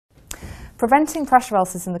Preventing pressure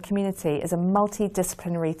ulcers in the community is a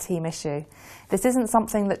multidisciplinary team issue. This isn't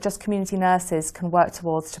something that just community nurses can work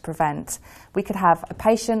towards to prevent. We could have a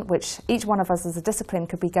patient, which each one of us as a discipline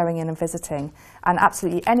could be going in and visiting, and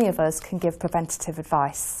absolutely any of us can give preventative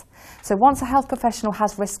advice. So once a health professional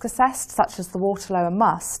has risk assessed, such as the Waterloo and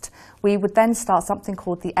Must, we would then start something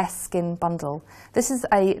called the S-Skin Bundle. This is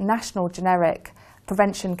a national generic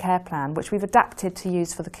prevention care plan, which we've adapted to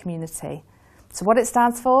use for the community. So what it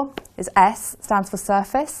stands for is S, stands for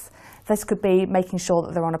surface. This could be making sure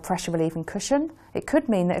that they're on a pressure relieving cushion. It could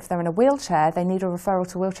mean that if they're in a wheelchair, they need a referral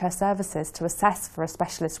to wheelchair services to assess for a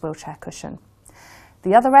specialist wheelchair cushion.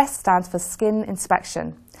 The other S stands for skin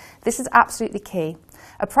inspection. This is absolutely key.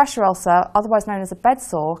 A pressure ulcer, otherwise known as a bed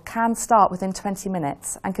sore, can start within 20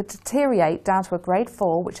 minutes and could deteriorate down to a grade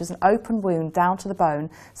 4, which is an open wound down to the bone,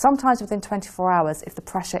 sometimes within 24 hours if the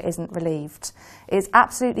pressure isn't relieved. It is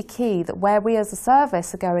absolutely key that where we as a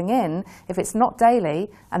service are going in, if it's not daily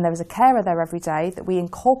and there is a carer there every day, that we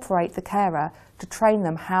incorporate the carer to train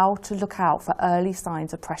them how to look out for early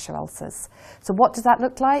signs of pressure ulcers. So what does that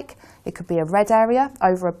look like? It could be a red area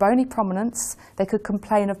over a bony prominence. They could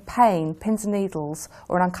complain of pain, pins and needles,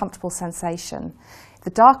 or an uncomfortable sensation. The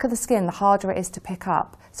darker the skin, the harder it is to pick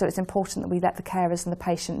up, so it's important that we let the carers and the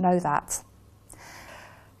patient know that.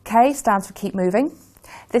 K stands for keep moving.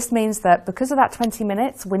 This means that because of that 20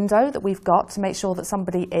 minutes window that we've got to make sure that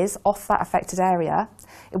somebody is off that affected area,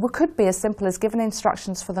 it could be as simple as giving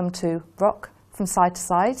instructions for them to rock from side to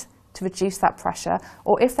side to reduce that pressure,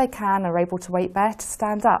 or if they can, are able to weight bear, to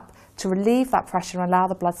stand up to relieve that pressure and allow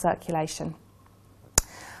the blood circulation.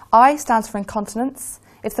 I stands for incontinence.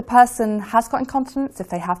 If the person has got incontinence, if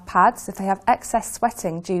they have pads, if they have excess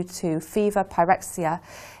sweating due to fever, pyrexia,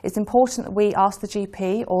 it's important that we ask the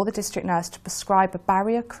GP or the district nurse to prescribe a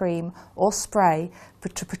barrier cream or spray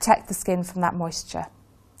to protect the skin from that moisture.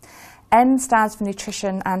 N stands for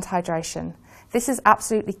nutrition and hydration. This is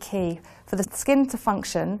absolutely key. For the skin to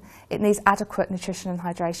function, it needs adequate nutrition and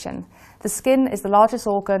hydration. The skin is the largest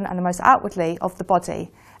organ and the most outwardly of the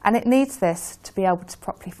body, and it needs this to be able to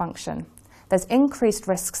properly function. There's increased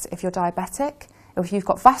risks if you're diabetic, or if you've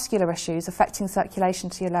got vascular issues affecting circulation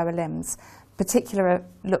to your lower limbs. Particular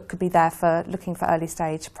look could be there for looking for early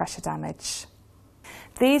stage pressure damage.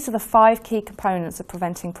 These are the 5 key components of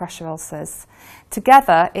preventing pressure ulcers.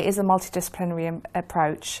 Together, it is a multidisciplinary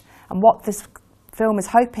approach, and what this film is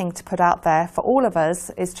hoping to put out there for all of us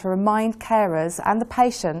is to remind carers and the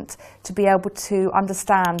patient to be able to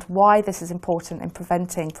understand why this is important in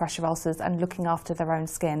preventing pressure ulcers and looking after their own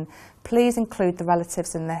skin. Please include the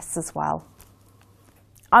relatives in this as well.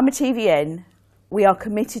 I'm a TVN. We are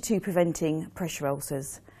committed to preventing pressure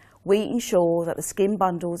ulcers. We ensure that the skin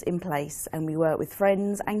bundle's in place, and we work with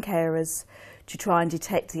friends and carers to try and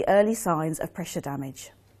detect the early signs of pressure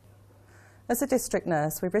damage. As a district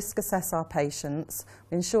nurse, we risk assess our patients,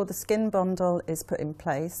 we ensure the skin bundle is put in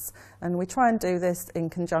place, and we try and do this in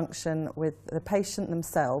conjunction with the patient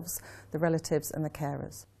themselves, the relatives and the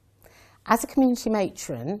carers. As a community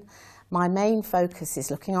matron, my main focus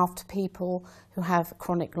is looking after people who have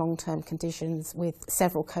chronic long-term conditions with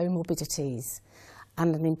several comorbidities.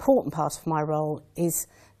 And an important part of my role is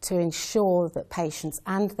to ensure that patients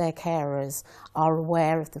and their carers are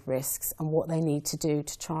aware of the risks and what they need to do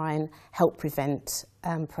to try and help prevent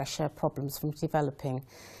pressure problems from developing.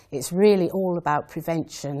 It's really all about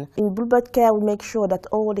prevention. In Bluebird Care, we make sure that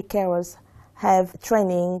all the carers have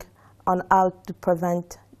training on how to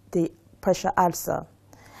prevent the pressure ulcer.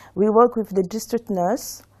 We work with the district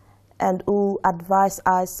nurse and who advise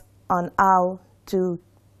us on how to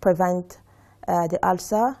prevent the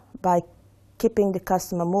ulcer by keeping the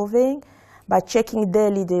customer moving, by checking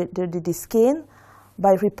daily the skin,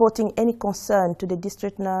 by reporting any concern to the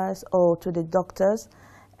district nurse or to the doctors,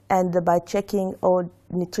 and by checking all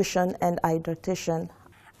nutrition and hydration.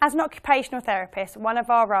 As an occupational therapist, one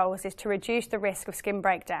of our roles is to reduce the risk of skin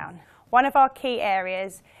breakdown. One of our key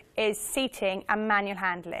areas is seating and manual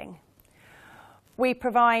handling. We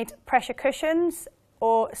provide pressure cushions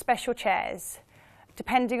or special chairs,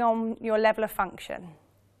 depending on your level of function.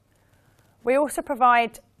 We also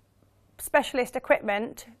provide specialist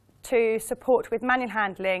equipment to support with manual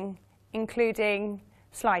handling, including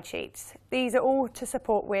slide sheets. These are all to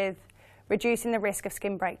support with reducing the risk of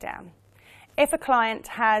skin breakdown. If a client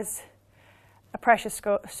has a pressure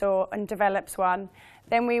sore and develops one,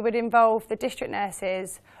 then we would involve the district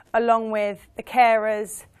nurses along with the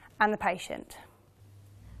carers and the patient.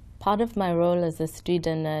 Part of my role as a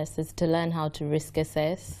student nurse is to learn how to risk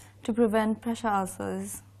assess, to prevent pressure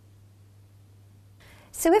ulcers.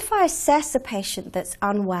 So if I assess a patient that's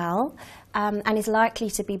unwell and is likely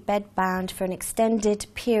to be bedbound for an extended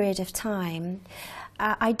period of time,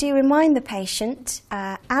 I do remind the patient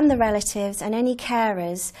and the relatives and any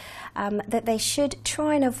carers that they should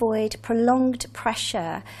try and avoid prolonged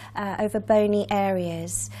pressure over bony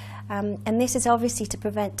areas. And this is obviously to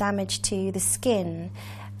prevent damage to the skin.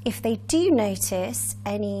 If they do notice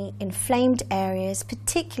any inflamed areas,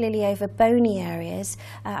 particularly over bony areas,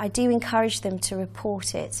 I do encourage them to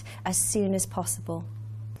report it as soon as possible.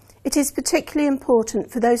 It is particularly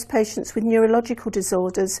important for those patients with neurological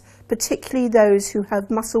disorders, particularly those who have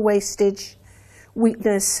muscle wastage,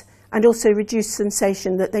 weakness, and also reduced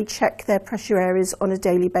sensation, that they check their pressure areas on a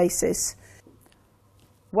daily basis.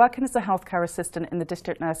 Working as a healthcare assistant in the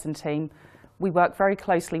district nursing team, we work very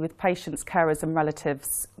closely with patients, carers and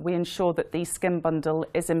relatives. We ensure that the skin bundle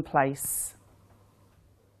is in place.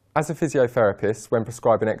 As a physiotherapist, when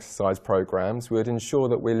prescribing exercise programmes, we would ensure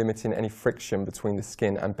that we're limiting any friction between the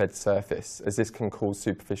skin and bed surface, as this can cause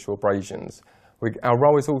superficial abrasions. Our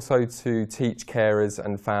role is also to teach carers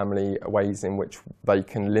and family ways in which they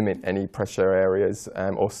can limit any pressure areas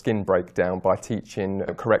or skin breakdown by teaching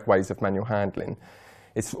correct ways of manual handling.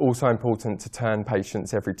 It's also important to turn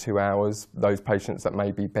patients every 2 hours, those patients that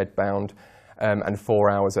may be bedbound, and 4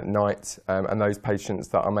 hours at night, and those patients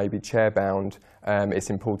that are maybe chair-bound, it's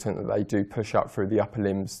important that they do push up through the upper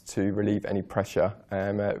limbs to relieve any pressure.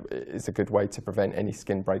 It's a good way to prevent any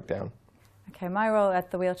skin breakdown. Okay, my role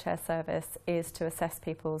at the wheelchair service is to assess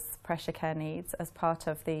people's pressure care needs as part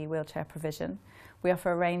of the wheelchair provision. We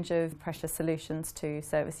offer a range of pressure solutions to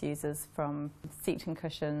service users, from seating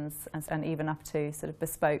cushions and even up to sort of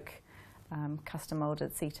bespoke custom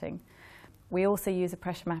moulded seating. We also use a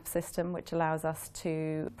pressure map system which allows us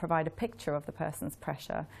to provide a picture of the person's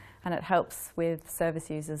pressure, and it helps with service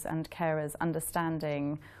users and carers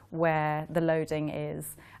understanding where the loading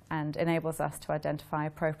is and enables us to identify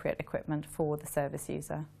appropriate equipment for the service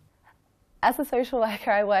user. As a social worker,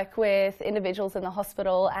 I work with individuals in the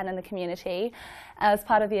hospital and in the community as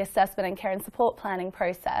part of the assessment and care and support planning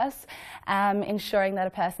process. Ensuring that a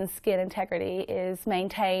person's skin integrity is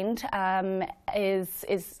maintained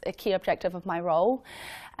is a key objective of my role.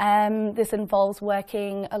 This involves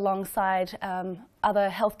working alongside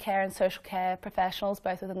other healthcare and social care professionals,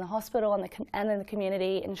 both within the hospital and in the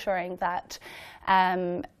community, ensuring that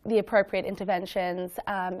the appropriate interventions,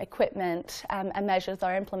 equipment and measures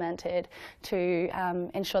are implemented to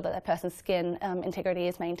ensure that person's skin integrity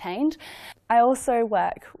is maintained. I also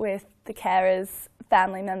work with the carers,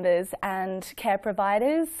 family members and care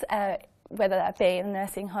providers, whether that be in a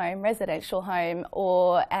nursing home, residential home,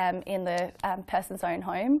 or in the person's own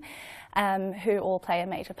home, who all play a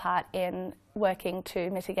major part in working to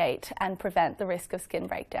mitigate and prevent the risk of skin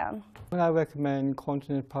breakdown. When I recommend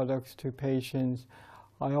continence products to patients,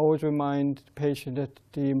 I always remind the patient that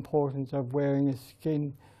the importance of wearing a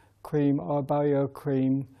skin cream or barrier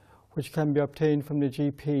cream, which can be obtained from the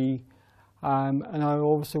GP, and I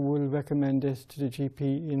also will recommend this to the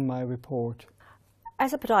GP in my report.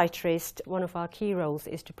 As a podiatrist, one of our key roles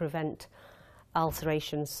is to prevent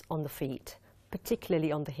ulcerations on the feet,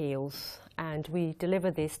 particularly on the heels, and we deliver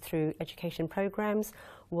this through education programs,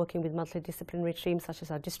 working with multidisciplinary teams such as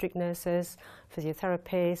our district nurses,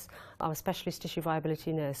 physiotherapists, our specialist tissue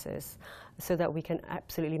viability nurses, so that we can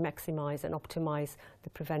absolutely maximise and optimise the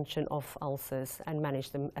prevention of ulcers and manage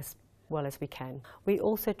them as well as we can. We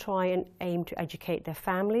also try and aim to educate their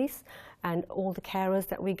families and all the carers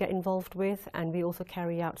that we get involved with, and we also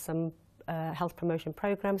carry out some health promotion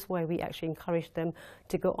programs where we actually encourage them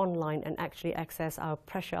to go online and actually access our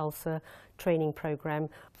pressure ulcer training program.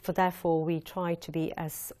 Therefore, we try to be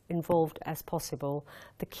as involved as possible.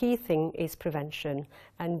 The key thing is prevention,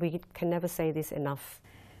 and we can never say this enough.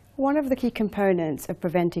 One of the key components of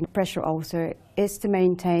preventing pressure ulcer is to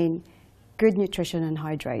maintain good nutrition and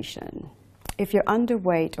hydration. If you're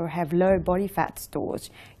underweight or have low body fat stores,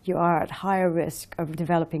 you are at higher risk of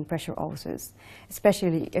developing pressure ulcers,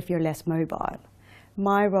 especially if you're less mobile.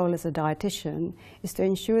 My role as a dietitian is to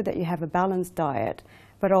ensure that you have a balanced diet,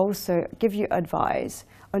 but also give you advice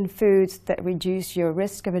on foods that reduce your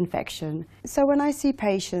risk of infection. So when I see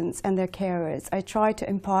patients and their carers, I try to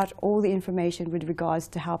impart all the information with regards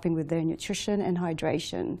to helping with their nutrition and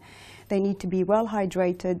hydration. They need to be well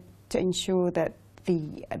hydrated to ensure that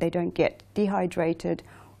they don't get dehydrated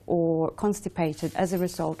or constipated as a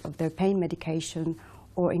result of their pain medication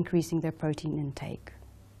or increasing their protein intake.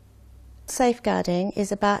 Safeguarding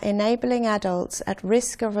is about enabling adults at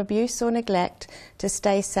risk of abuse or neglect to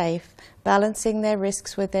stay safe, balancing their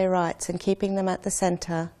risks with their rights and keeping them at the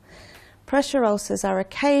centre. Pressure ulcers are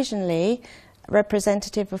occasionally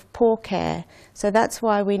representative of poor care, so that's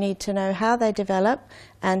why we need to know how they develop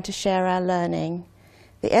and to share our learning.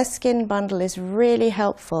 The S-Skin bundle is really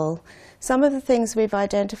helpful. Some of the things we've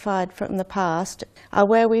identified from the past are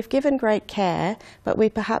where we've given great care, but we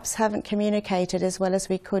perhaps haven't communicated as well as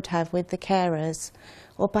we could have with the carers,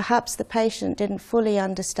 or perhaps the patient didn't fully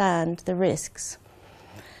understand the risks.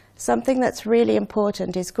 Something that's really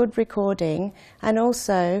important is good recording, and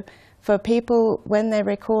also for people when they're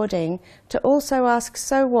recording to also ask,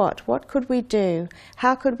 so what could we do?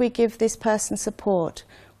 How could we give this person support?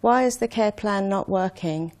 Why is the care plan not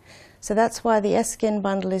working? So that's why the S-Skin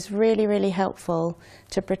bundle is really, really helpful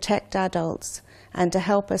to protect adults and to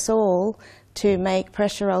help us all to make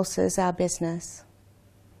pressure ulcers our business.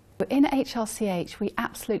 In HRCH, we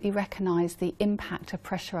absolutely recognise the impact of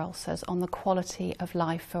pressure ulcers on the quality of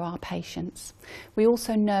life for our patients. We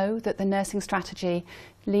also know that the nursing strategy,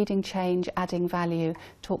 Leading Change, Adding Value,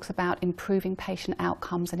 talks about improving patient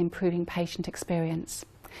outcomes and improving patient experience.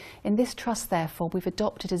 In this trust, therefore, we've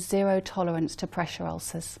adopted a zero tolerance to pressure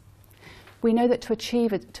ulcers. We know that to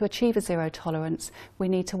achieve a zero tolerance, we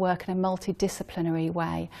need to work in a multidisciplinary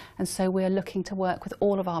way, and so we're looking to work with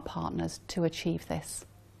all of our partners to achieve this.